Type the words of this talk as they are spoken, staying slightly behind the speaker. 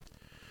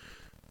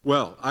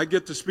Well, I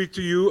get to speak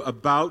to you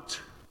about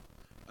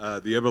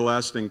the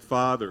everlasting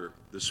Father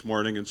this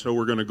morning, and so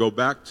we're going to go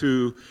back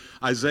to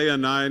Isaiah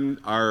 9,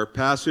 our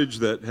passage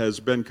that has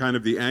been kind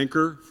of the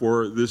anchor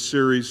for this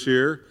series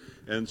here.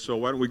 And so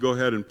why don't we go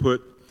ahead and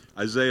put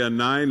Isaiah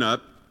 9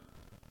 up.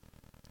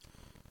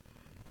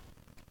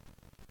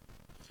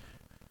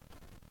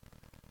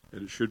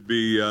 And it should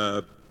be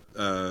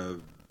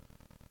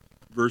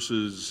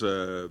verses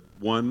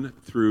 1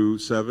 through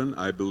 7,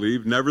 I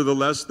believe.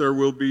 Nevertheless, there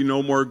will be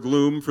no more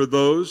gloom for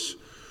those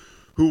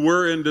who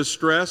were in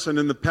distress. And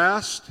in the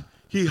past,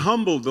 he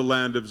humbled the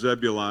land of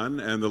Zebulun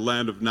and the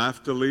land of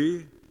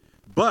Naphtali.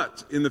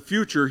 But in the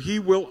future, he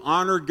will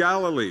honor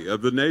Galilee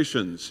of the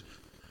nations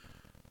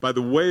by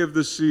the way of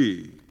the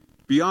sea,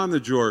 beyond the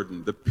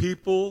Jordan. The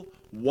people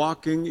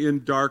walking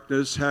in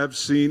darkness have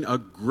seen a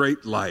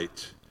great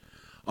light.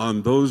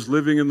 On those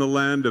living in the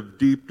land of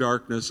deep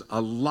darkness,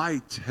 a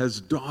light has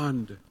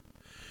dawned.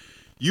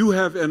 You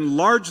have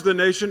enlarged the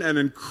nation and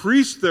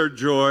increased their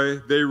joy.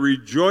 They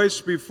rejoice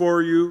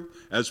before you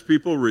as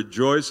people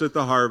rejoice at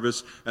the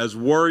harvest, as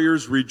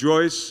warriors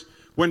rejoice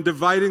when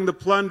dividing the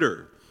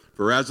plunder.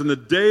 For as in the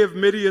day of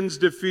Midian's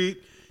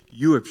defeat,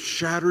 you have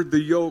shattered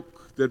the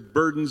yoke that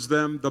burdens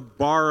them, the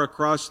bar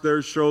across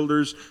their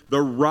shoulders,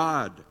 the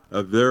rod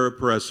of their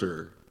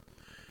oppressor.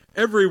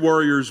 Every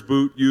warrior's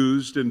boot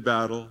used in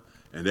battle,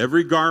 and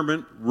every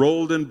garment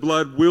rolled in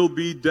blood will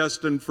be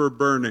destined for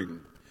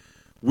burning,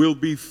 will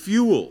be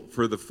fuel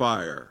for the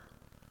fire.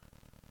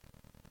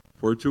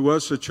 For to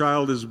us a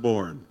child is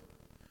born,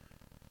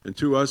 and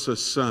to us a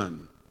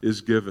son is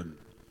given,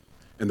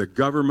 and the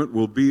government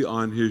will be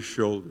on his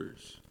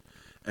shoulders.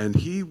 And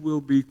he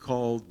will be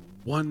called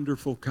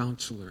Wonderful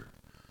Counselor,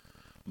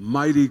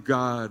 Mighty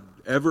God,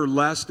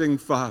 Everlasting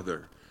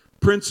Father,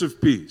 Prince of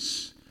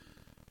Peace.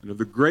 And of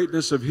the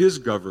greatness of his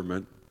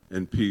government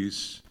and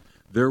peace,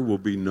 there will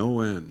be no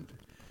end.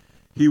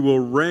 He will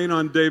reign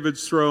on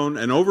David's throne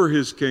and over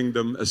his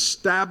kingdom,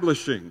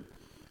 establishing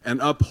and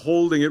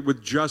upholding it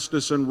with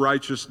justice and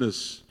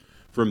righteousness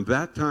from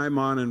that time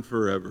on and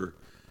forever.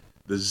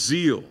 The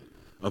zeal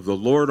of the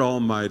Lord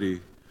Almighty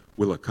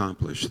will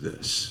accomplish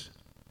this.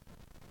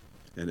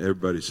 And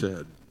everybody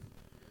said,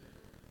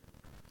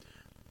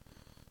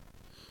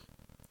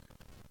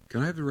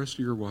 "Can I have the rest of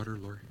your water,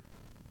 Lori?"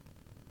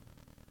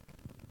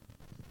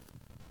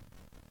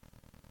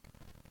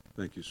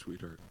 Thank you,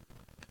 sweetheart.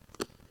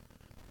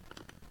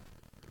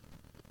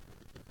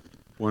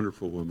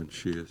 Wonderful woman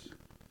she is.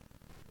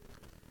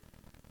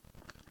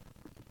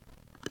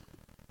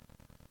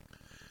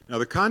 Now,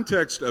 the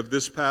context of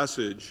this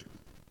passage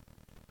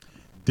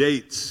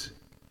dates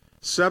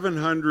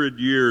 700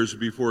 years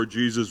before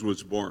Jesus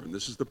was born.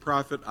 This is the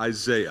prophet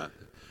Isaiah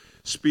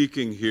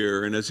speaking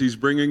here. And as he's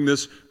bringing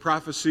this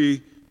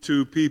prophecy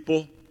to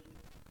people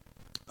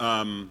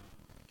and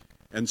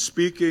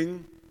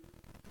speaking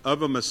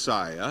of a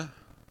Messiah,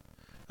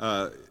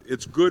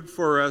 it's good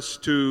for us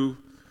to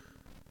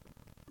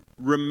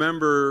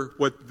remember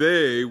what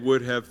they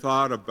would have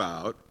thought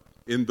about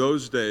in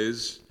those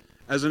days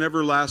as an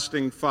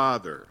everlasting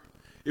Father.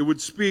 It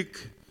would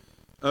speak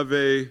of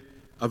a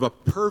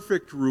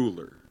perfect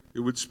ruler. It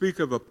would speak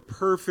of a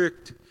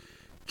perfect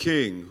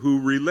king who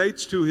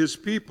relates to his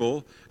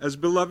people as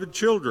beloved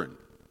children.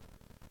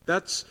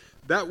 That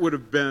would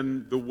have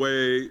been the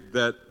way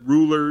that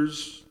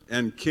rulers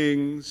and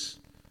kings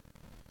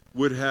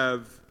would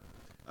have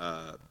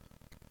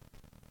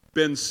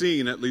been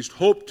seen, at least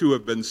hoped to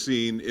have been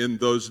seen in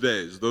those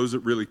days, those that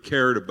really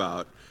cared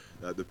about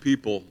the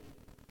people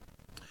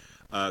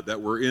that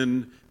were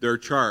in their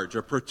charge,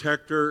 a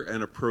protector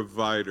and a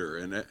provider,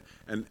 and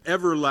an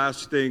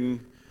everlasting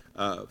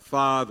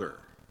Father.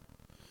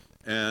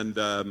 And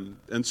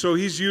so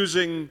he's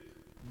using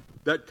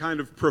that kind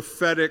of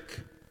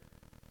prophetic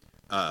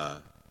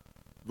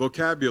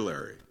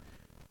vocabulary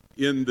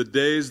in the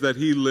days that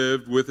he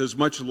lived with as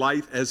much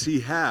light as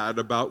he had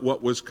about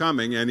what was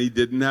coming, and he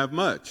didn't have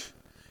much.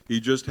 He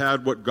just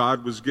had what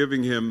God was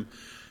giving him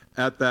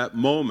at that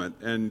moment.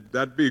 And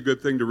that'd be a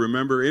good thing to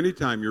remember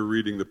anytime you're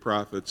reading the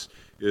prophets,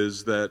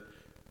 is that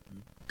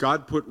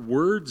God put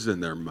words in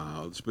their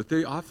mouths, but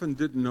they often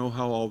didn't know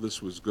how all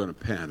this was going to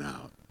pan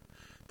out.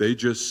 They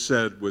just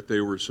said what they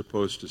were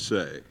supposed to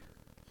say.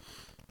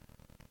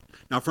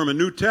 Now, from a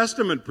New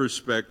Testament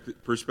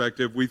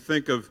perspective, we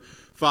think of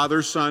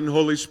Father, Son,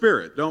 Holy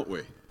Spirit, don't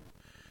we?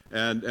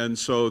 And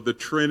so the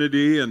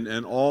Trinity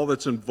and all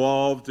that's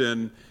involved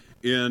in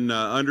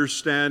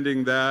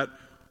understanding that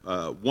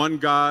one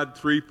God,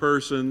 three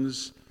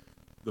persons.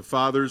 The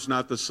Father's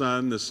not the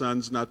Son, the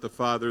Son's not the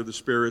Father, the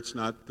Spirit's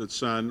not the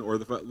Son, or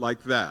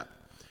like that.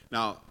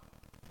 Now,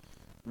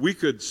 we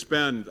could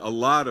spend a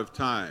lot of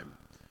time,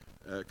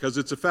 because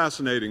it's a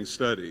fascinating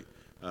study,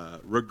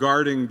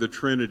 regarding the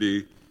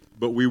Trinity,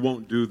 but we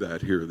won't do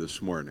that here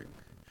this morning,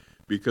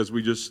 because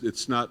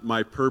it's not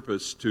my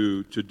purpose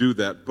to do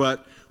that.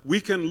 But we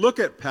can look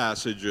at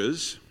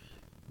passages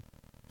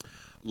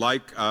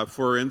like,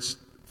 for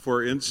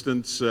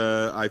instance,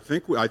 I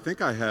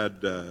think I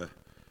had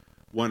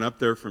one up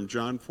there from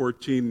John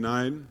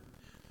 14:9.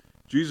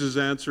 Jesus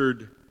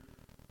answered,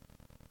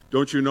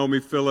 Don't you know me,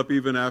 Philip,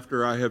 even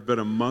after I have been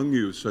among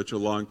you such a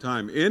long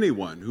time?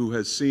 Anyone who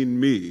has seen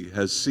me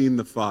has seen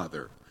the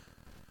Father.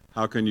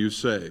 How can you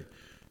say,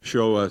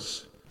 show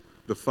us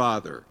the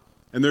Father?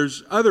 And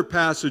there's other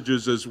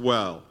passages as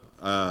well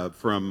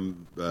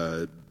from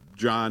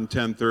John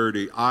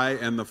 10:30. I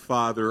and the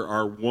Father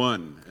are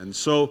one. And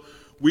so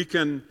we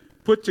can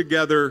put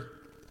together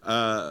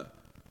not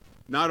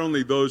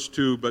only those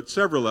two, but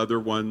several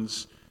other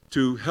ones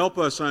to help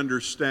us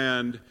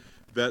understand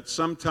that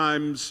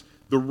sometimes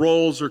the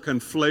roles are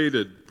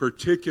conflated,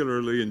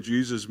 particularly in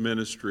Jesus'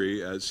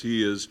 ministry, as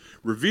he is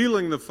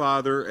revealing the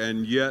Father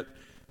and yet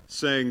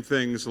saying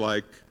things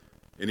like,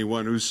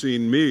 anyone who's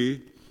seen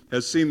me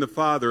has seen the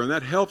Father. And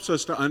that helps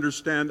us to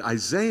understand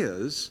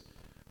Isaiah's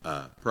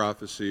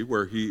prophecy,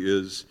 where he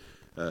is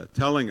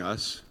telling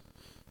us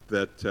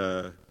that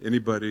that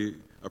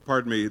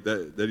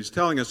he's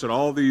telling us that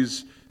all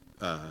these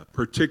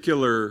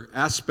particular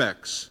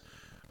aspects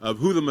of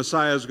who the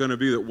Messiah is going to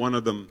be, that one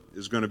of them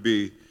is going to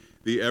be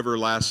the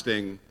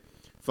everlasting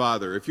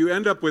Father. If you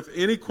end up with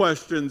any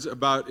questions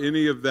about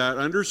any of that,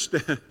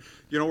 understand,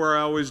 you know where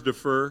I always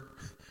defer?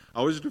 I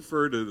always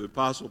defer to the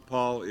Apostle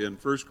Paul in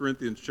 1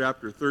 Corinthians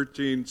chapter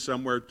 13,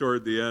 somewhere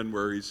toward the end,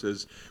 where he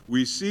says,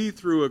 we see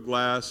through a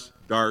glass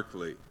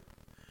darkly.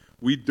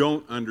 We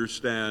don't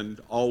understand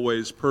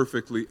always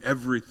perfectly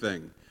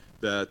everything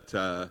that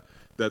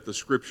the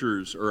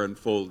Scriptures are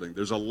unfolding.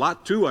 There's a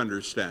lot to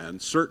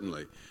understand,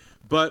 certainly,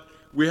 but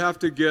we have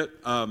to get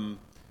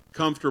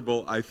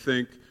comfortable, I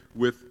think,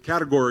 with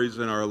categories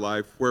in our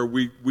life where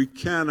we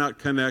cannot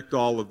connect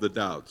all of the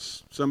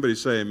doubts. Somebody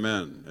say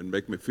amen and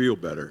make me feel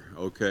better,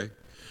 okay?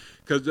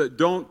 Because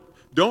don't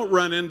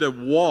run into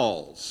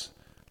walls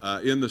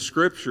in the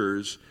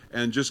Scriptures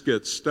and just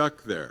get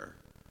stuck there.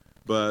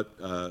 But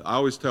I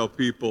always tell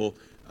people,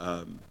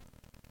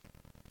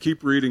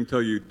 keep reading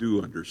till you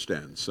do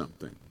understand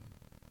something,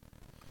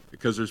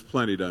 because there's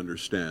plenty to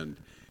understand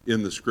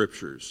in the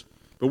Scriptures.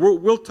 But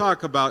we'll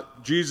talk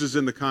about Jesus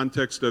in the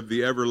context of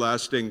the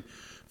everlasting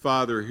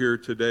Father here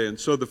today. And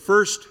so the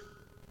first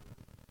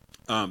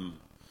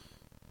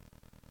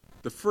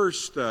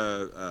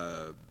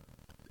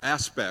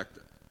aspect,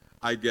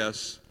 I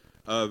guess,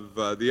 of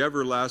the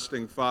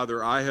everlasting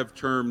Father, I have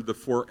termed the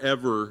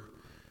forever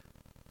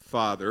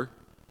Father.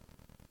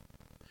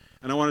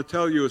 And I want to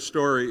tell you a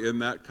story in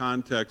that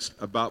context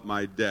about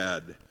my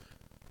dad.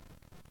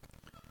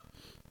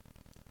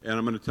 And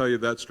I'm going to tell you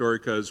that story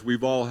because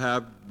we've all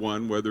had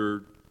one,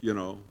 whether,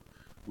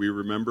 we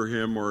remember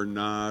him or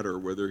not, or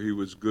whether he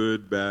was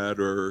good, bad,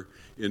 or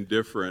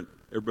indifferent.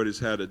 Everybody's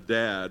had a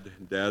dad.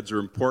 Dads are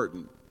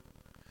important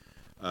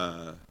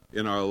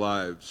in our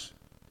lives,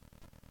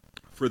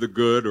 for the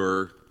good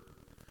or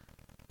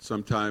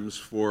sometimes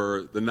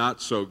for the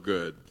not so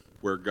good,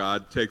 where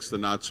God takes the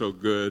not so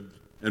good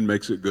and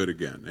makes it good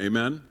again.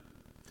 Amen?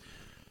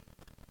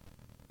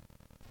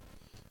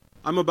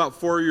 I'm about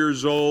 4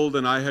 years old,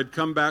 and I had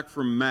come back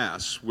from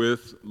Mass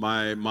with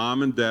my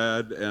mom and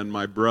dad and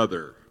my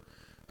brother,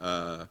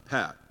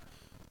 Pat.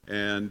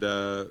 And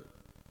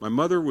my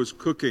mother was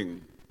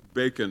cooking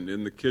bacon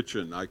in the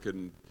kitchen. I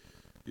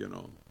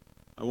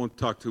won't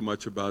talk too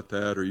much about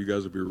that, or you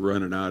guys will be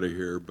running out of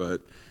here.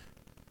 But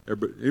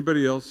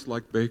anybody else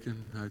like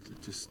bacon? I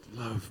just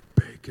love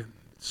bacon.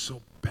 It's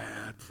so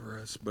bad for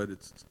us, but it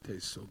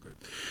tastes so good.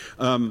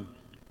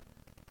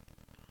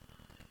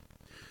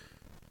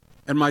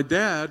 And my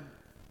dad,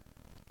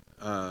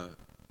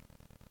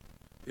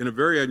 in a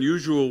very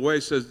unusual way,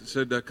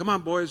 said, come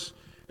on, boys.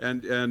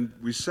 And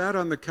we sat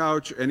on the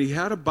couch, and he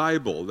had a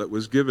Bible that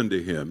was given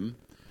to him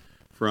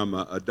from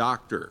a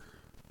doctor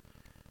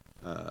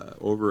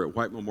over at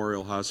White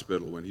Memorial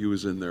Hospital when he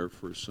was in there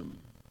for some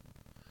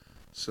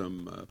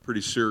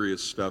pretty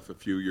serious stuff a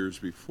few years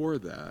before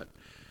that.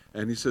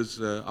 And he says,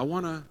 I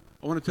want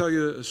to tell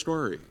you a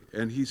story.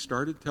 And he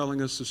started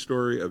telling us the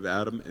story of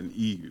Adam and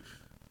Eve.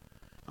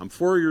 I'm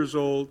 4 years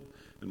old,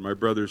 and my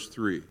brother's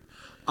 3.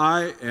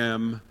 I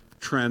am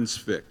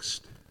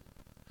transfixed.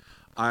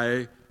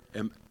 I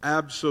am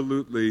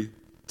absolutely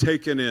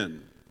taken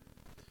in.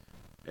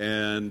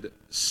 And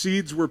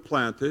seeds were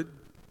planted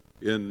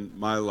in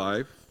my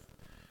life,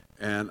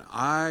 and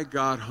I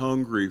got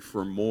hungry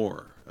for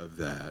more of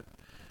that,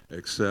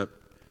 except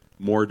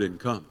more didn't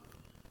come.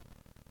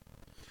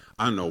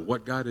 I don't know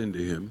what got into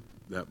him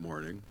that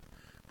morning,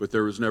 but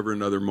there was never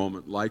another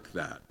moment like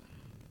that.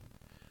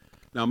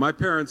 Now, my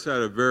parents had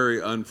a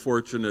very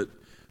unfortunate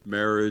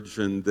marriage,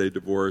 and they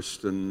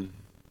divorced, and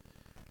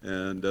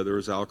there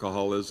was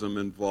alcoholism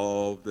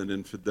involved and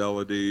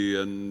infidelity,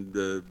 and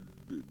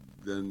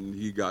then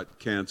he got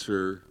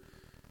cancer,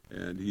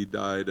 and he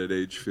died at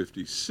age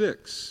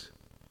 56.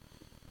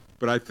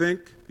 But I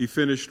think he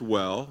finished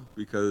well,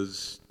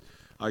 because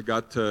I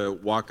got to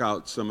walk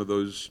out some of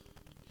those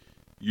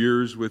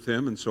years with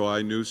him, and so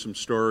I knew some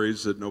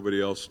stories that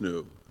nobody else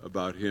knew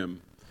about him,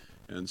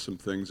 and some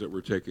things that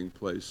were taking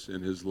place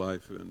in his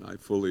life, and I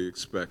fully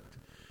expect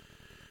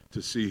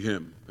to see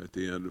him at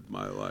the end of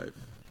my life,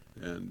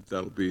 and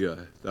that'll be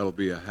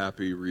a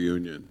happy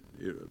reunion,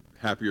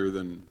 happier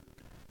than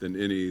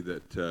than any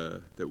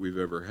that we've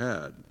ever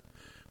had.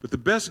 But the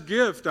best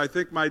gift I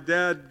think my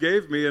dad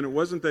gave me, and it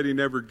wasn't that he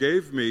never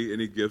gave me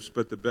any gifts,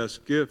 but the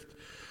best gift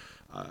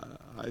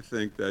I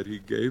think that he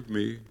gave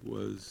me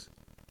was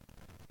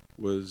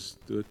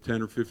the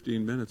 10 or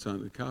 15 minutes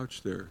on the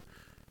couch there,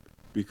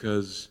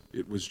 because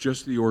it was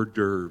just the hors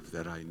d'oeuvre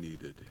that I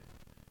needed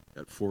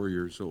at 4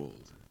 years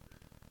old.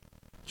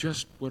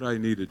 Just what I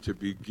needed to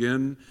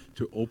begin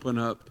to open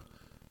up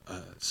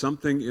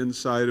something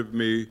inside of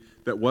me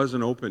that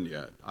wasn't open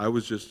yet. I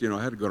was just,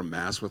 I had to go to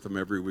Mass with him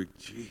every week.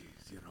 Jeez,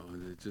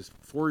 just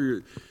 4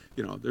 years.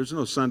 There's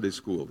no Sunday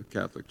school at the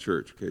Catholic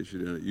Church, in case you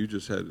didn't. You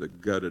just had to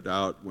gut it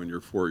out when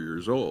you're 4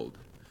 years old.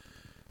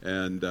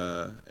 And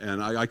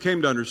I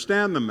came to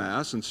understand the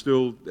Mass,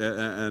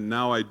 and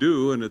now I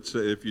do. And it's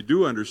if you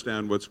do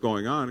understand what's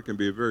going on, it can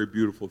be a very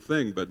beautiful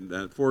thing. But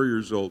at 4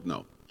 years old,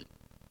 no.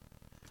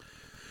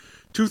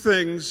 Two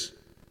things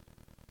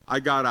I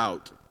got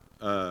out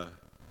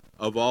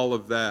of all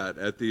of that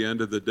at the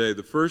end of the day.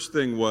 The first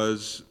thing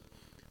was,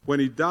 when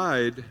he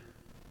died,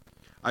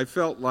 I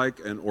felt like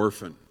an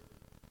orphan.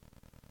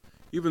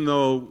 Even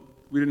though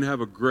we didn't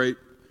have a great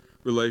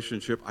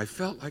relationship, I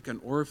felt like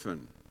an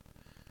orphan.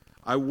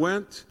 I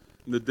went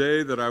the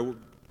day that I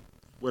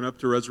went up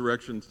to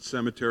Resurrection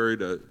Cemetery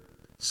to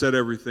set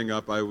everything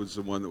up. I was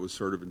the one that was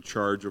sort of in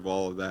charge of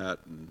all of that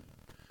and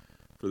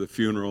for the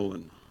funeral.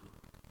 And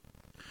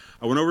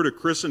I went over to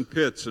Chris and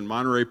Pitt's in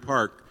Monterey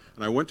Park,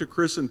 and I went to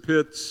Chris and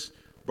Pitt's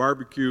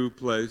barbecue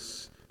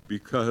place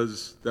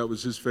because that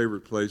was his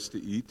favorite place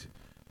to eat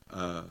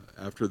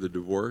after the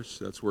divorce.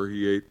 That's where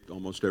he ate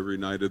almost every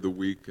night of the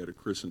week, at a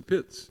Chris and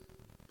Pitt's.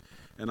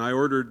 And I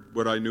ordered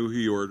what I knew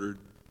he ordered,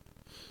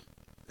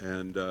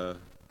 and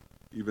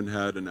even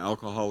had an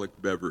alcoholic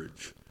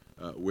beverage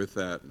with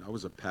that. And I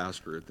was a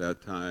pastor at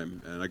that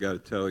time, and I got to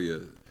tell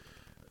you,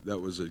 that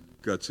was a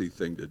gutsy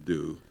thing to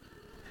do.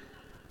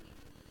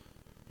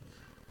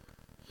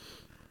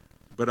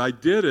 But I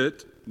did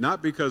it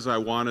not because I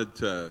wanted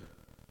to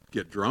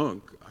get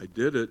drunk. I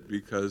did it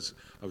because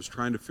I was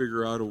trying to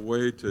figure out a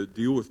way to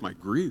deal with my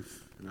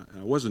grief. And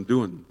I wasn't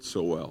doing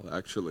so well,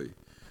 actually,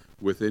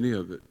 with any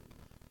of it.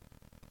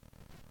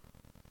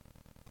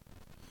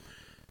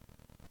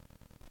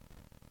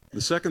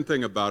 The second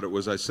thing about it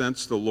was I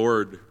sensed the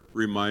Lord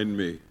remind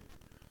me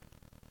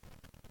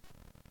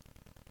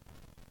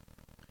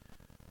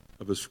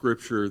of a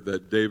scripture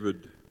that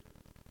David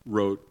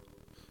wrote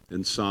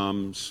in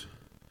Psalms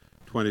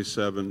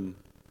 27:10.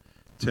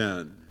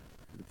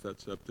 If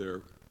that's up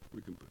there,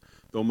 we can.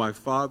 Though my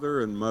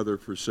father and mother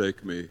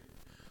forsake me,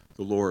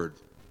 the Lord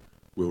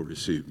will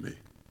receive me.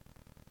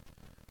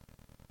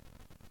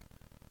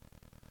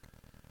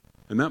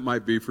 And that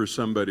might be for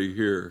somebody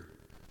here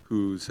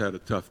who's had a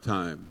tough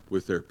time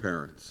with their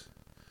parents,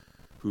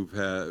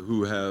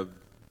 who have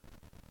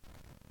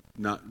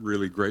not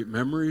really great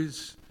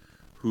memories,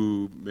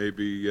 who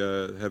maybe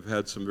have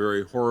had some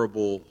very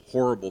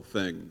horrible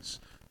things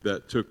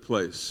that took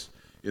place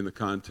in the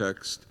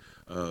context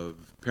of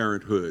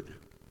parenthood.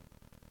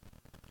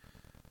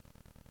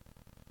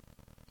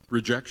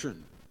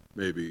 Rejection,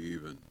 maybe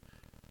even.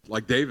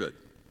 Like David.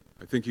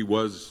 I think he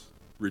was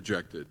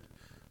rejected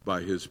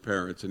by his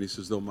parents. And he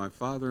says, though my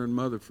father and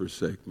mother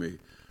forsake me,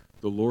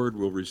 the Lord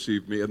will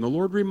receive me. And the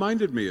Lord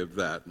reminded me of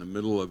that in the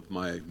middle of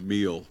my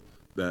meal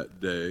that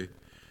day.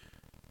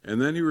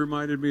 And then he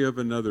reminded me of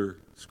another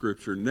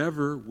scripture.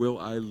 Never will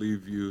I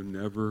leave you,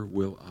 never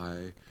will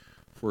I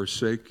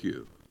forsake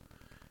you.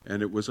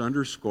 And it was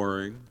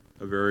underscoring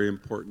a very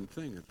important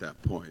thing at that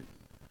point.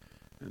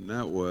 And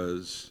that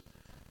was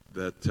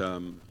that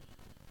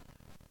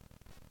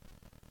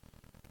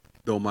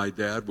though my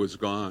dad was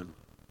gone,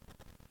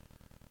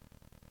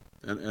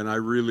 and I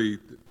really,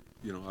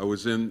 I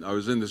was in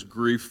this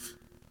grief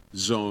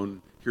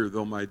zone here.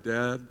 Though my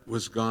dad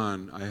was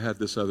gone, I had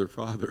this other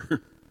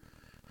father.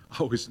 I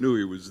always knew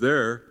he was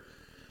there,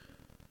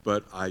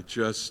 but I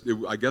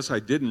guess I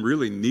didn't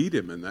really need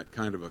him in that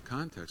kind of a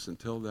context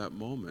until that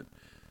moment.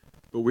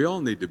 But we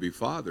all need to be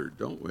fathered,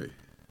 don't we?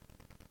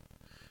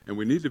 And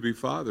we need to be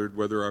fathered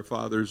whether our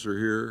fathers are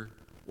here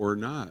or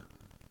not.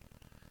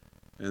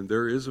 And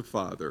there is a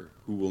Father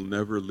who will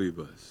never leave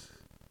us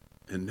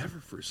and never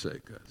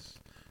forsake us.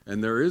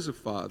 And there is a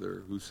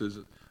Father who says,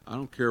 I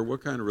don't care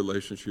what kind of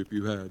relationship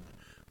you had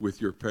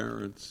with your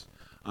parents,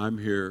 I'm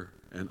here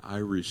and I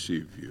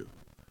receive you.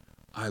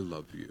 I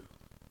love you.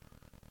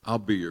 I'll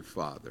be your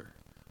Father.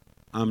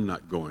 I'm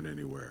not going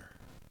anywhere.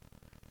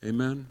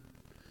 Amen?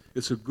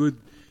 It's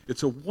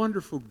a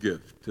wonderful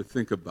gift to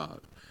think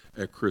about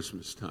at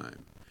Christmas time.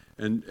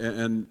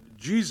 And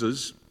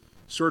Jesus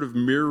sort of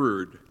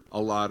mirrored a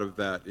lot of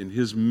that in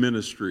his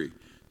ministry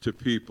to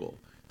people.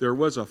 There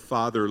was a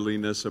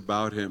fatherliness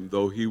about him,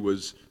 though he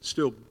was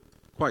still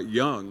quite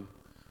young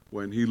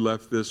when he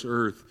left this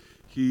earth.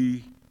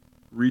 He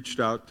reached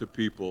out to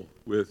people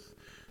with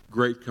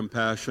great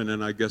compassion,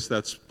 and I guess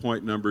that's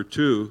point number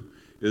 2,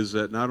 is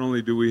that not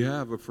only do we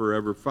have a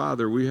forever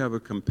Father, we have a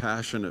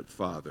compassionate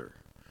Father.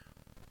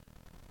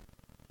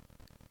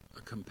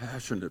 A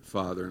compassionate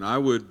Father. And I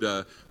would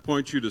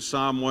point you to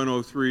Psalm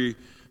 103,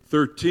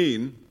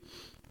 13,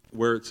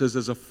 where it says,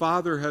 as a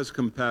father has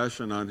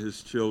compassion on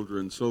his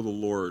children, so the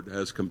Lord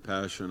has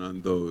compassion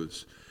on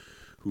those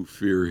who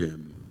fear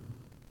him.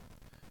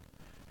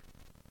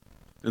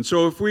 And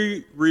so if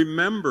we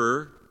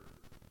remember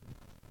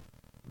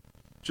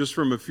just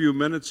from a few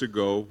minutes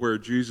ago where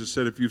Jesus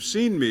said, if you've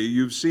seen me,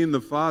 you've seen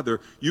the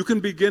Father, you can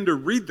begin to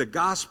read the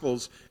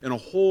Gospels in a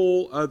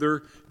whole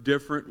other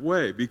different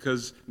way,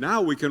 because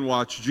now we can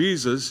watch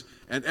Jesus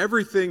and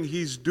everything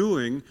he's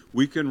doing,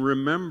 we can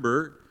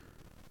remember,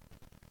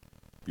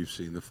 you've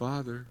seen the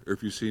Father, or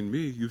if you've seen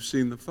me, you've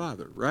seen the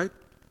Father, right?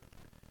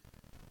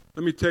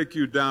 Let me take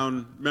you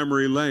down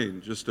memory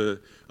lane just a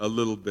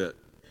little bit.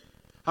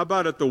 How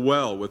about at the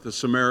well with the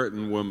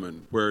Samaritan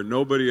woman, where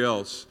nobody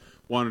else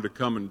wanted to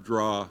come and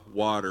draw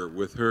water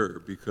with her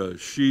because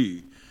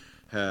she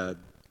had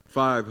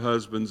 5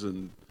 husbands,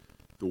 and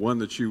the one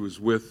that she was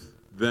with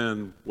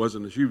then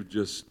wasn't. She was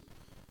just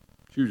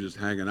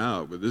hanging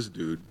out with this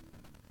dude.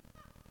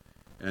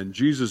 And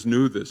Jesus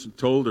knew this and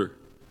told her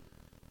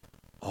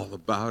all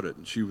about it,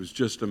 and she was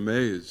just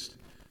amazed.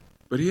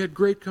 But he had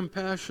great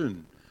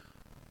compassion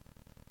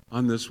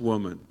on this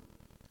woman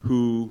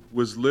who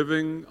was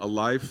living a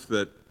life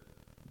that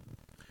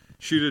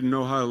she didn't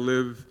know how to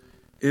live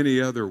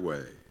any other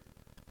way.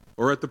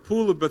 Or at the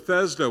pool of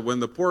Bethesda, when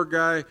the poor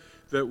guy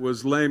that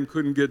was lame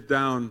couldn't get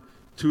down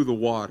to the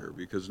water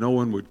because no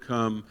one would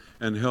come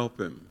and help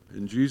him.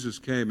 And Jesus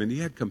came and he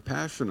had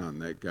compassion on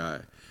that guy.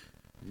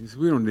 He said,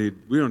 we don't need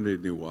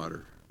any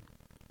water.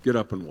 Get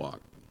up and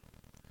walk.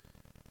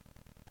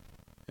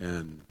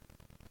 And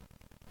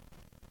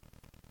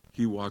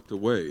he walked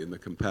away in the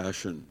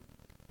compassion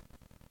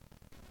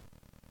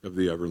of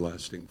the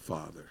everlasting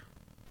Father.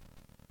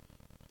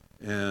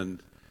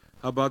 And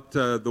how about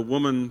the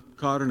woman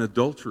caught in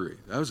adultery?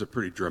 That was a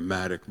pretty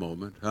dramatic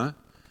moment, huh?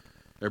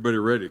 Everybody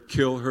ready to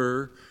kill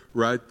her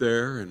right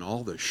there, and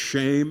all the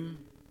shame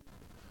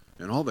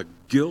and all the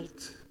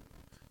guilt.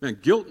 Man,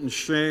 guilt and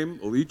shame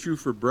will eat you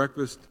for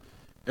breakfast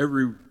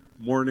every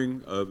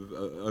morning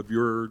of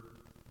your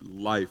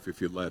life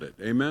if you let it.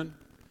 Amen?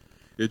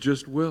 It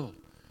just will.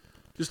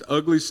 Just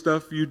ugly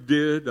stuff you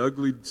did,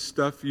 ugly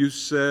stuff you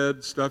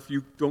said, stuff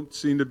you don't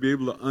seem to be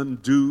able to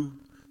undo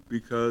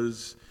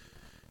because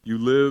you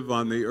live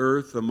on the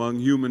earth among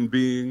human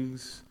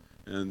beings,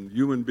 and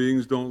human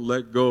beings don't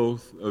let go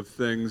of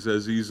things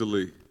as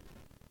easily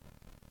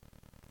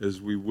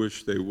as we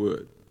wish they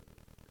would.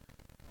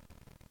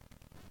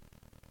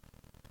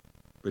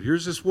 But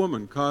here's this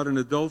woman caught in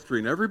adultery,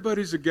 and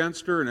everybody's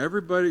against her, and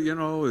everybody,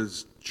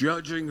 is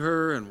judging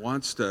her and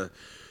wants to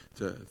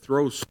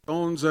throw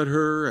stones at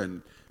her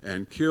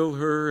and kill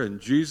her, and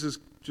Jesus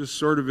just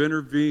sort of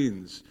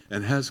intervenes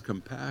and has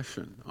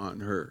compassion on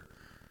her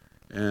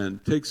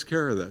and takes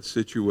care of that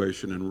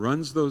situation and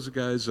runs those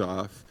guys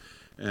off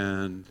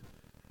and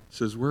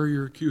says, where are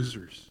your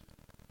accusers?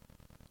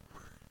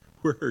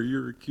 Where are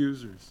your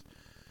accusers?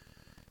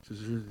 He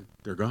says,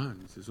 they're gone.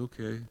 He says,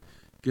 okay,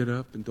 get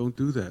up and don't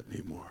do that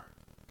anymore.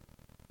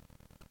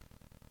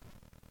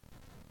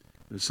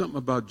 There's something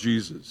about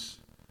Jesus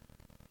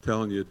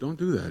telling you, don't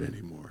do that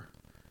anymore.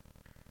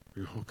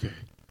 You go,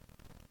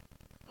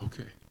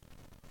 okay.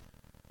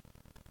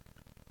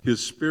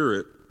 His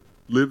Spirit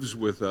lives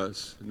with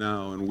us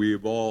now, and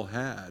we've all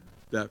had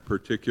that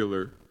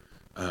particular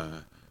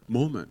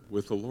moment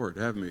with the Lord,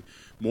 haven't we?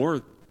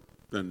 More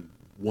than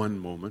one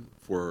moment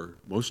for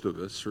most of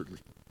us,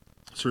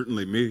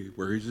 certainly me,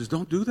 where he says,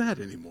 don't do that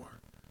anymore.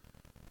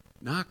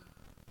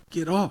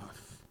 Get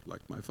off,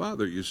 like my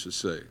father used to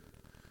say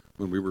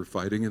when we were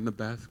fighting in the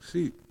back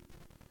seat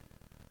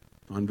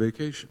on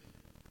vacation.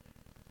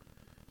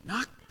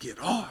 Get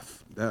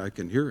off. That I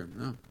can hear him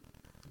now.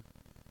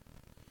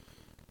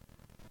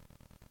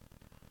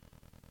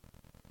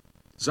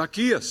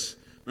 Zacchaeus.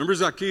 Remember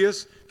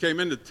Zacchaeus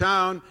came into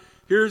town.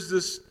 Here's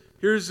this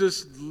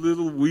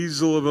little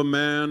weasel of a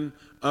man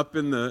up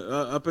in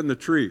the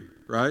tree,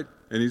 right?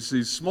 And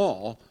he's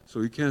small,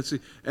 so he can't see.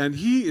 And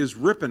he is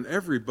ripping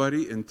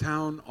everybody in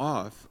town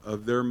off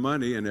of their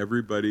money, and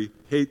everybody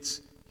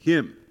hates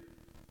him,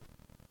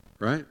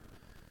 right?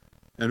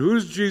 And who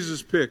does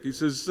Jesus pick? He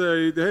says,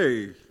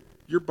 hey,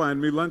 you're buying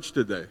me lunch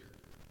today.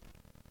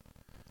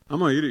 I'm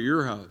going to eat at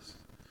your house.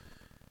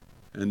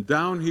 And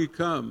down he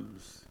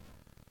comes.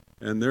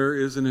 And there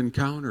is an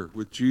encounter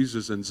with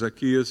Jesus, and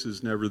Zacchaeus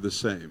is never the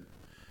same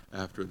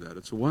after that.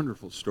 It's a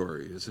wonderful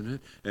story, isn't it?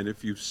 And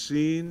if you've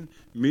seen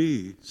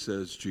me,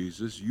 says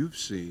Jesus, you've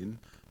seen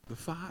the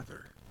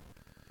Father.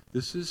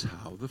 This is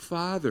how the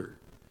Father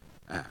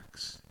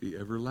acts, the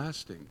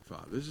everlasting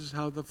Father. This is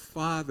how the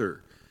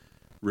Father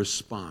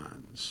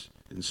responds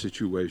in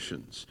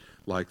situations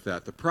like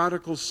that. The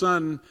prodigal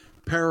son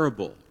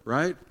parable,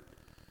 right?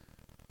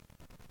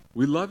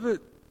 We love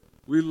it.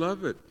 We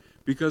love it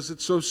because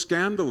it's so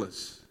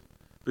scandalous.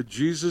 But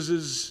Jesus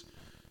is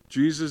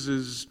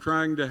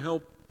trying to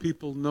help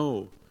people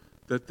know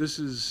that this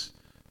is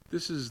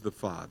the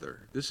Father.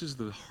 This is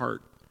the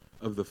heart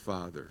of the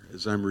Father.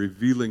 As I'm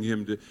revealing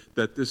him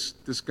that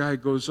this guy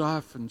goes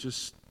off and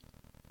just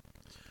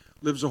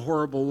lives a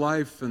horrible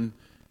life, and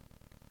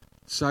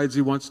decides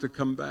he wants to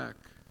come back.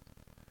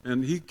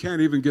 And he can't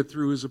even get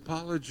through his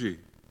apology.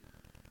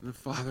 And the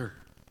Father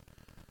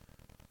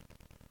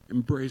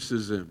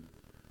embraces him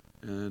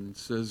and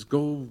says,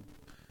 go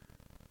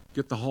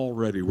get the hall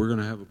ready. We're going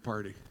to have a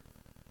party.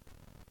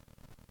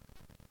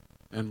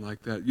 And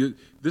like that.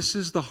 This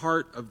is the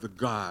heart of the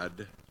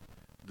God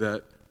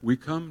that we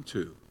come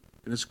to.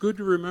 And it's good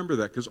to remember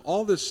that, because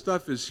all this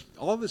stuff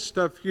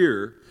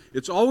here,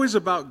 it's always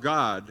about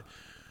God,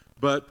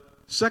 but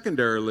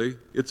secondarily,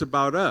 it's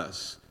about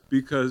us,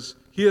 because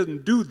he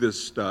doesn't do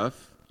this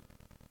stuff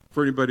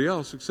for anybody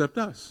else except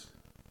us.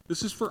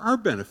 This is for our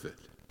benefit.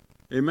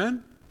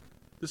 Amen?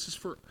 This is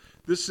for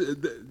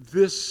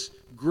this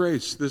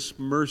grace, this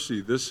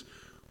mercy, this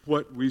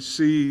what we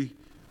see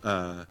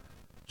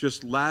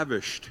just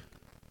lavished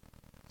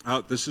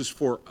out. This is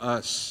for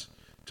us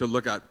to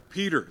look at.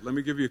 Peter, let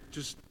me give you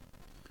just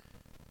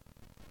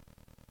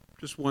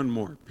one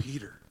more.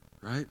 Peter,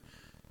 right?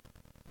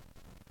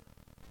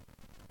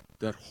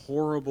 That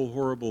horrible,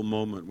 horrible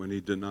moment when he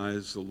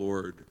denies the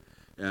Lord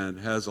and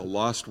has a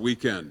lost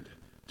weekend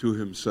to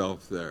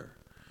himself there.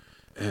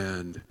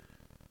 And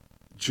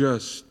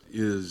just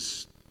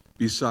is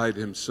beside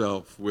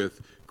himself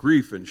with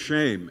grief and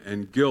shame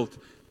and guilt.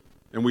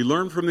 And we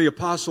learn from the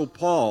Apostle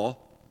Paul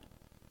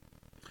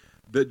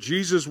that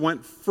Jesus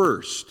went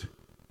first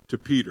to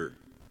Peter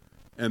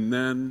and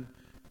then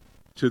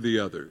to the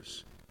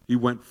others. He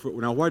went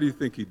now, why do you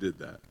think he did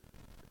that?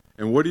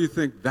 And what do you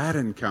think that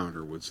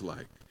encounter was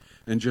like?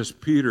 And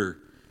just Peter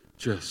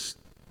just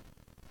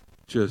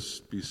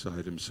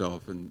beside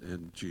himself,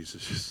 and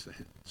Jesus just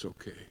saying, it's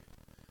okay.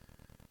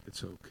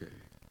 It's okay.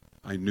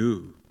 I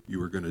knew you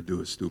were going to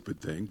do a stupid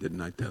thing,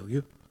 didn't I tell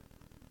you?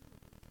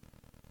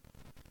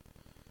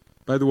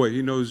 By the way,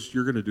 he knows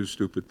you're going to do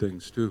stupid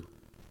things too.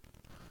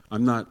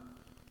 I'm not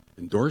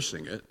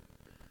endorsing it,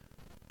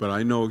 but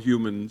I know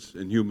humans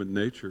and human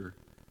nature,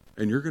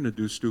 and you're going to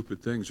do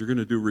stupid things. You're going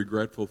to do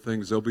regretful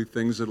things. There'll be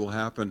things that'll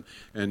happen,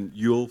 and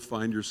you'll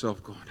find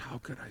yourself going, how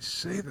could I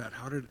say that?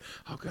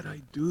 How could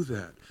I do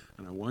that?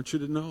 And I want you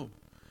to know,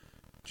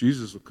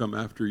 Jesus will come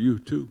after you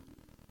too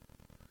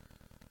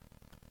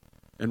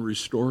and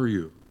restore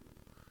you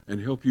and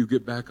help you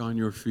get back on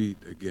your feet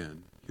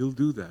again. He'll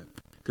do that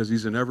because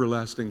he's an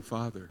everlasting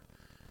Father,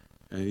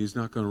 and he's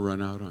not going to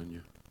run out on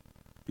you.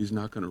 He's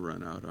not going to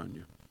run out on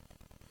you.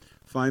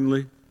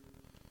 Finally,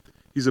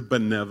 he's a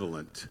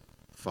benevolent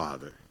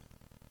Father.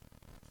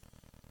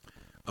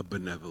 A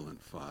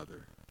benevolent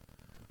Father.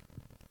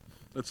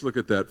 Let's look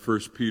at that 1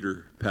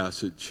 Peter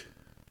passage.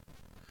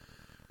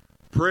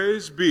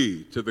 Praise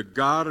be to the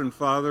God and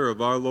Father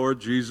of our Lord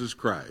Jesus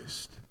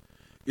Christ.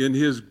 In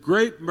his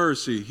great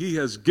mercy, he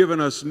has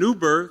given us new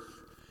birth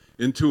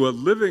into a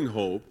living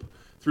hope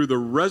through the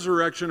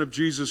resurrection of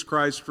Jesus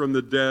Christ from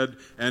the dead,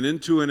 and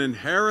into an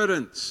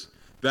inheritance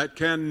that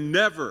can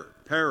never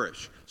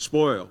perish,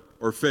 spoil,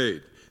 or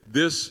fade.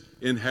 This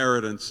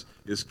inheritance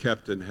is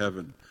kept in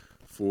heaven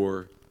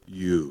for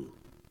you.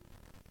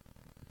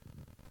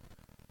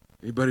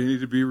 Anybody need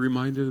to be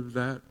reminded of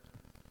that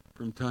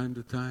from time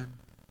to time?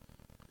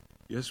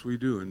 Yes, we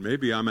do. And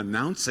maybe I'm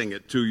announcing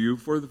it to you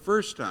for the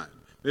first time.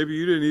 Maybe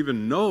you didn't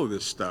even know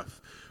this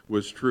stuff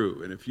was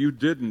true. And if you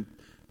didn't,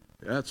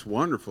 that's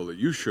wonderful that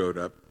you showed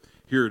up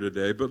here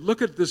today. But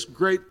look at this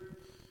great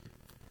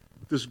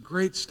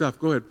stuff.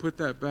 Go ahead, put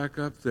that back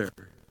up there.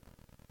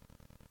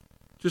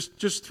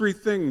 Just three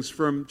things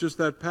from just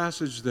that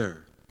passage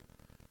there.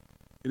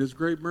 In his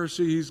great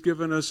mercy, he's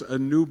given us a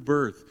new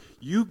birth.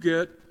 You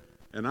get,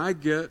 and I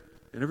get,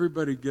 and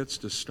everybody gets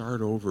to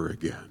start over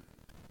again.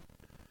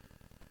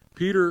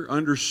 Peter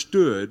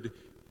understood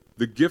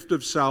the gift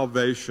of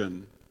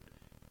salvation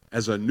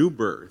as a new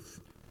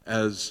birth,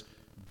 as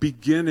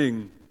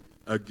beginning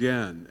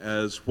again,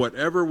 as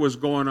whatever was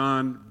going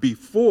on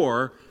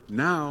before,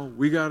 now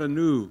we got a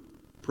new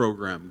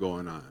program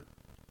going on.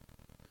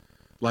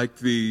 Like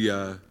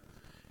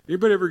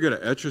anybody ever get an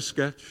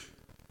Etch-a-Sketch?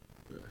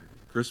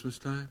 Christmas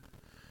time?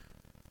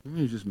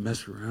 You just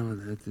mess around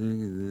with that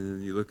thing, and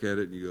then you look at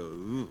it and you go,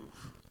 ooh.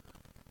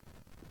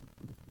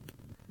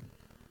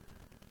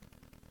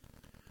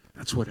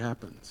 That's what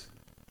happens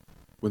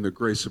when the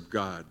grace of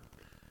God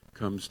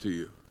comes to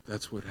you.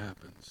 That's what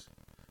happens.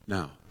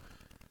 Now,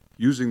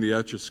 using the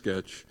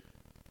Etch-a-Sketch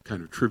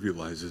kind of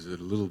trivializes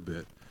it a little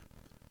bit,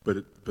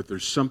 but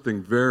there's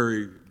something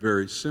very,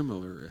 very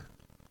similar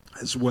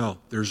as well.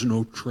 There's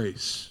no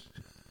trace.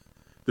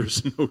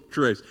 There's no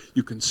trace.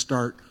 You can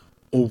start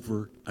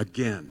over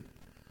again.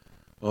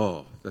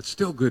 Oh, that's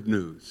still good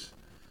news.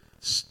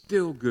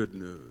 Still good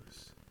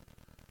news.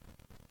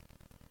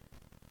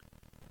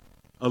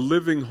 A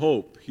living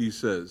hope, he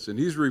says. And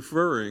he's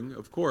referring,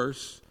 of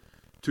course,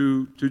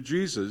 to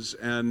Jesus.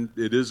 And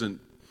it isn't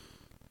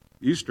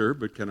Easter,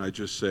 but can I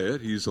just say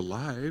it? He's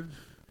alive.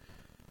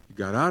 He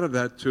got out of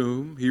that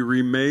tomb. He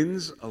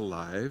remains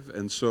alive.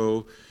 And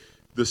so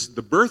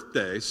the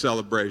birthday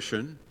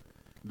celebration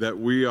that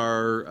we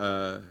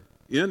are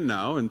in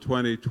now in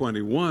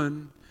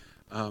 2021,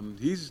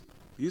 he's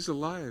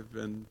alive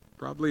and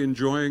probably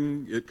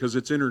enjoying it because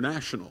it's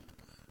international.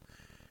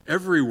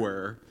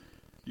 Everywhere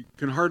You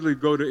can hardly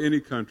go to any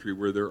country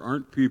where there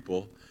aren't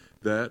people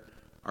that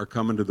are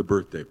coming to the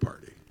birthday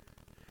party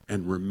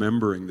and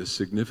remembering the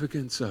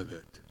significance of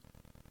it.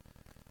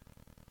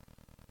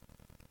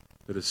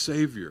 That a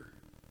Savior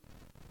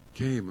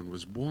came and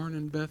was born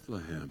in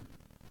Bethlehem.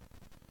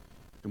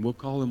 And we'll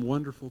call him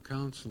Wonderful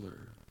Counselor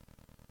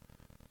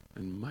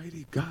and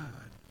Mighty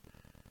God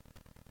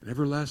and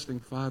Everlasting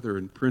Father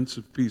and Prince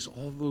of Peace.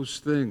 All those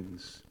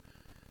things.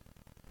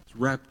 It's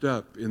wrapped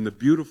up in the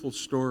beautiful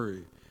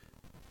story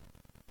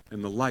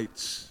and the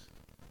lights.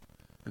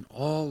 And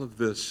all of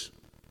this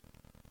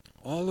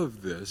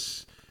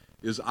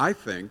is, I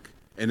think,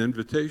 an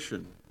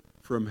invitation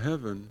from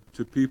heaven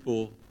to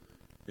people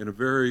in a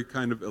very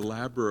kind of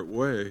elaborate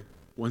way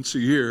once a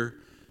year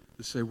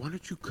to say, why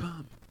don't you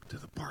come to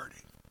the party?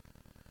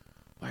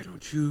 Why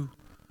don't you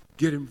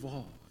get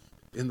involved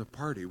in the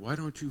party? Why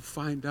don't you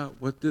find out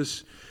what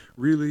this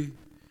really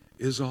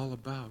is all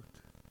about?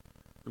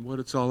 And what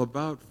it's all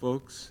about,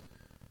 folks,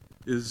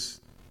 is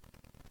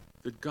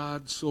that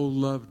God so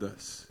loved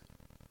us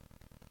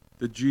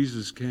that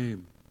Jesus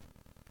came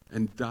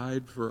and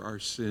died for our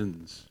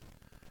sins.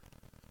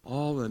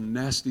 All the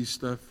nasty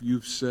stuff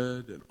you've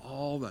said and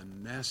all the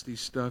nasty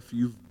stuff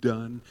you've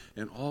done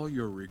and all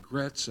your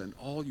regrets and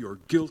all your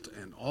guilt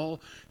and all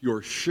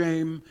your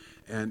shame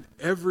and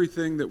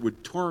everything that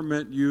would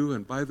torment you.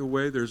 And by the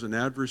way, there's an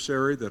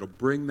adversary that'll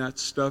bring that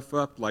stuff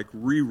up like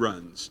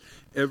reruns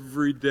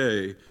every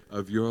day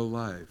of your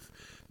life.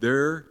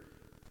 There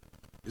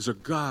is a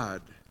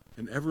God,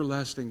 an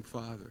everlasting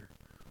Father,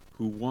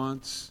 who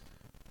wants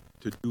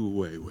to do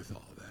away with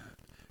all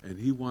that. And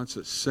he wants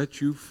to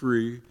set you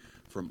free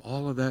from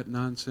all of that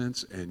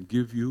nonsense and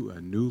give you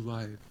a new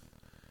life.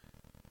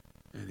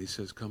 And he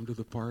says, come to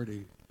the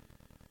party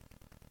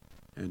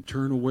and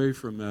turn away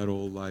from that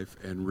old life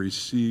and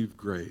receive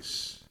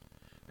grace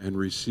and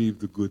receive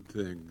the good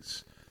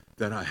things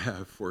that I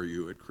have for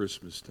you at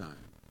Christmas time.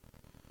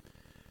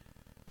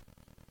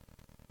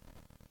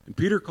 And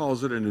Peter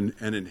calls it an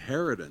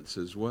inheritance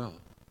as well.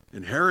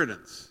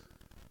 Inheritance.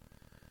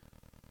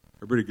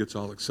 Everybody gets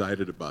all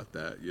excited about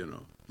that, you know.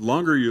 The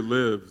longer you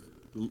live,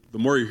 the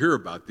more you hear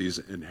about these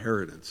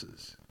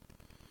inheritances.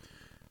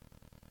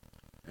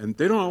 And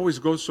they don't always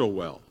go so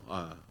well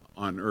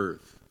on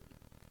earth.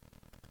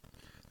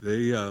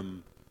 They,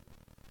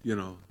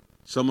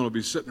 someone will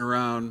be sitting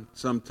around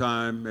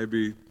sometime,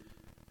 maybe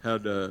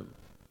had a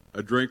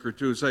drink or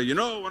two, and say,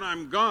 when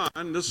I'm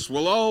gone, this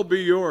will all be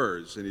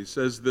yours. And he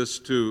says this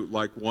to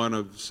like one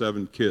of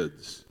 7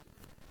 kids.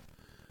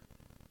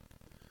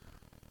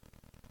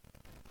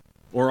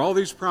 Or all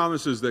these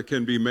promises that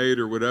can be made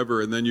or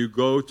whatever, and then you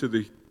go to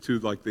the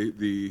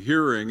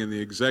hearing and the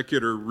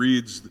executor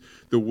reads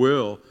the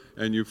will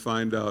and you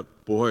find out,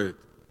 boy,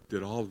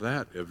 did all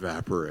that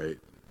evaporate.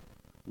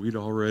 We'd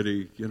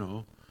already,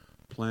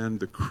 planned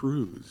the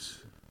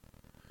cruise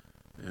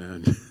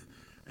and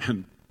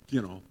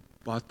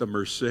bought the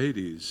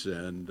Mercedes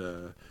and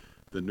the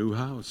new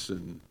house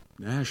in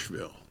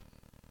Nashville.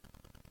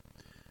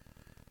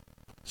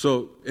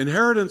 So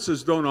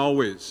inheritances don't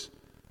always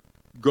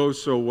go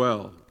so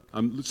well.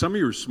 Some of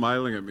you are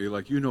smiling at me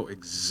like you know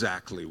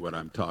exactly what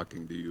I'm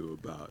talking to you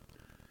about.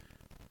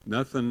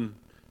 Nothing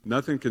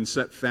can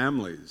set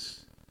family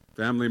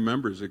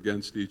members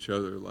against each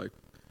other like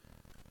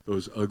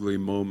those ugly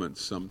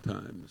moments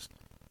sometimes.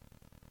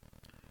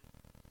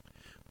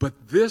 But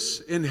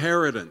this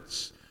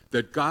inheritance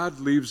that God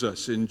leaves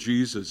us in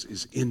Jesus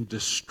is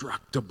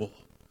indestructible.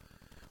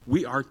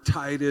 We are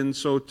tied in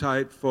so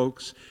tight,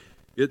 folks.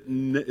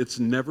 It's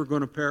never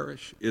going to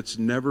perish, it's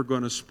never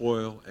going to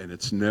spoil, and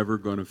it's never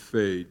going to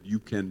fade. You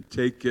can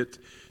take it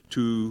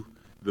to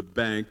the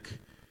bank,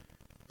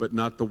 but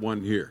not the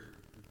one here.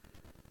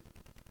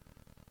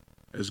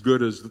 As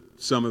good as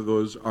some of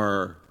those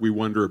are, we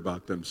wonder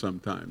about them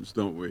sometimes,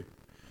 don't we?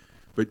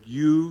 But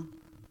you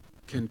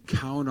can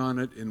count on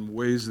it in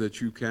ways that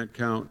you can't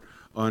count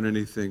on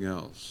anything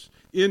else.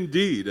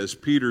 Indeed, as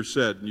Peter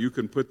said, and you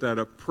can put that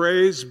up,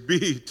 praise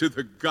be to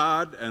the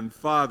God and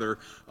Father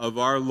of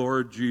our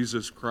Lord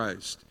Jesus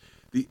Christ,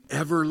 the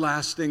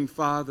everlasting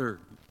Father,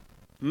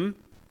 the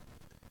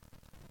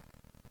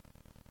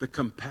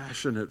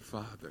compassionate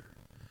Father,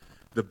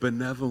 the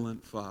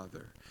benevolent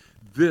Father.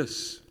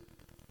 This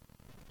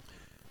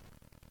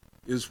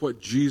is what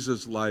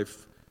Jesus'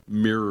 life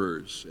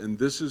mirrors, and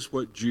this is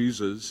what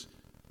Jesus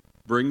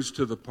brings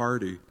to the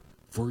party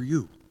for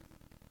you.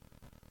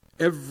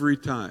 Every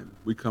time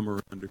we come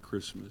around to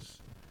Christmas,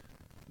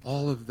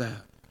 all of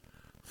that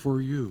for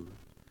you.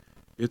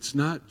 It's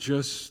not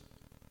just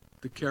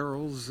the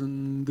carols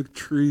and the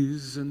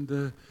trees and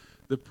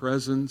the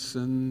presents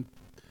and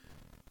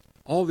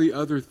all the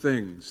other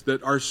things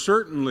that are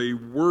certainly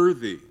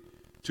worthy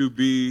to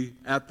be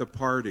at the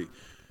party.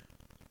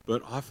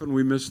 But often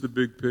we miss the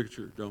big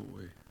picture, don't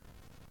we?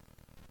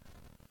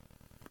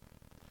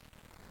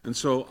 And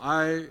so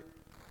I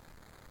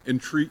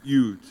entreat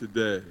you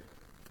today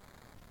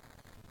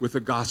with the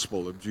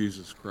gospel of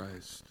Jesus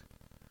Christ.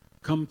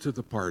 Come to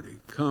the party.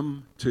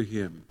 Come to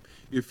him.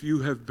 If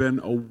you have been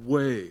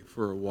away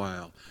for a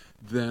while,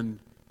 then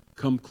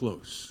come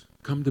close.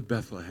 Come to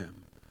Bethlehem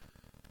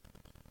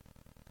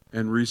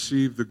and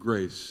receive the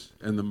grace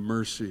and the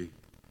mercy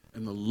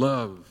and the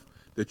love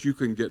that you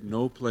can get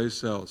no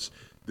place else.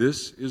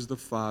 This is the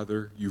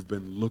Father you've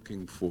been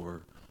looking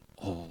for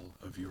all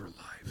of your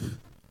life.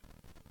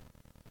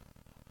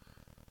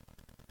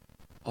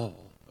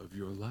 All of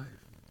your life.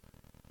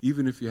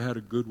 Even if you had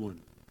a good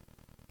one,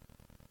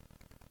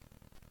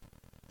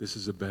 this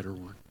is a better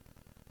one.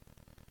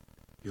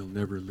 He'll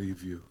never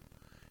leave you.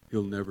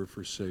 He'll never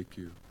forsake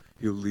you.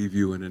 He'll leave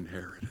you an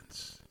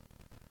inheritance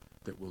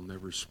that will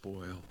never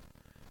spoil,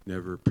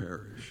 never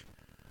perish,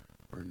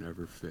 or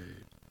never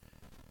fade.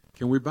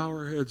 Can we bow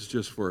our heads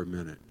just for a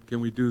minute? Can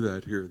we do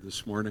that here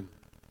this morning?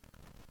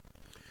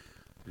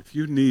 If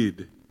you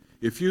need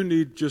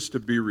just to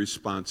be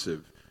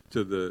responsive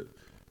to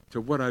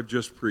what I've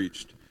just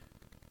preached,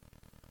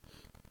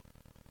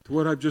 to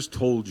what I've just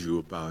told you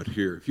about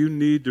here, if you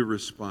need to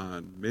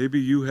respond, maybe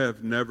you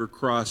have never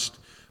crossed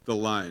the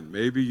line.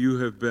 Maybe you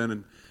have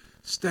been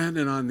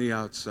standing on the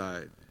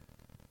outside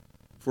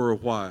for a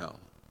while.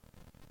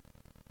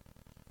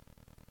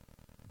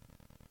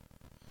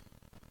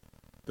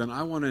 Then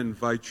I want to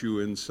invite you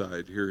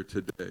inside here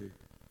today,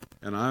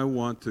 and I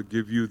want to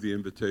give you the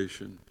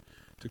invitation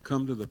to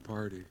come to the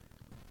party.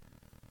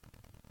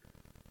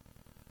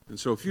 And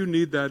so if you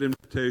need that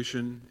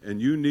invitation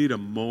and you need a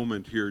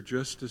moment here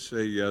just to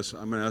say yes,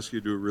 I'm going to ask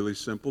you to do a really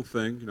simple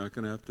thing. You're not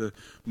going to have to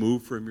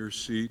move from your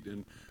seat,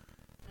 and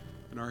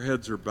our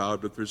heads are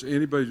bowed. But if there's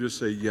anybody just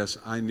say, yes,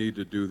 I need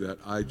to do that.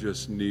 I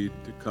just need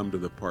to come to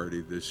the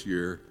party this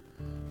year.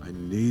 I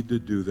need to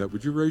do that.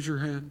 Would you raise your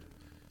hand?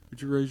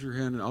 Would you raise your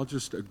hand? And I'll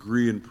just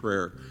agree in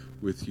prayer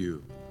with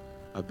you.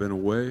 I've been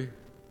away.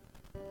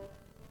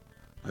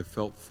 I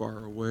felt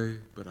far away,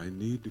 but I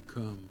need to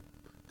come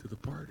to the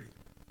party.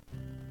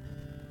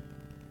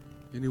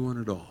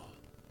 Anyone at all?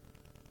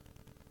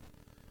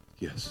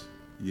 Yes,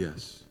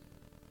 yes,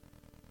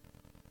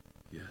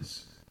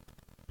 yes.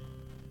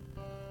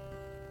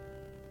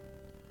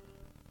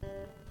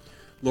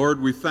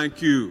 Lord, we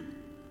thank you.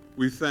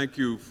 We thank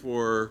you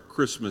for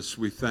Christmas.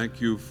 We thank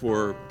you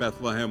for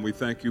Bethlehem. We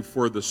thank you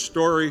for the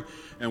story,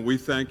 and we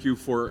thank you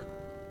for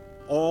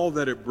all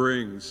that it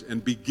brings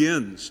and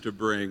begins to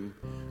bring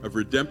of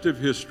redemptive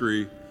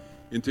history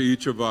into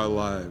each of our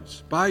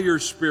lives. By your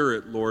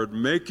Spirit, Lord,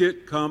 make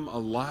it come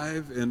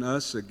alive in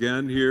us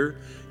again here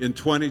in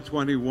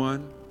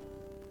 2021.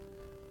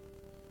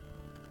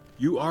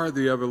 You are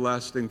the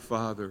everlasting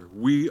Father.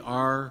 We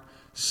are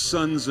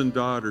sons and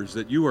daughters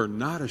that you are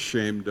not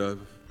ashamed of.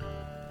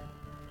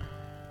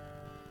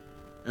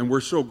 And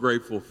we're so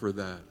grateful for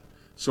that.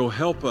 So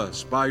help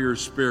us by your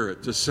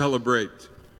Spirit to celebrate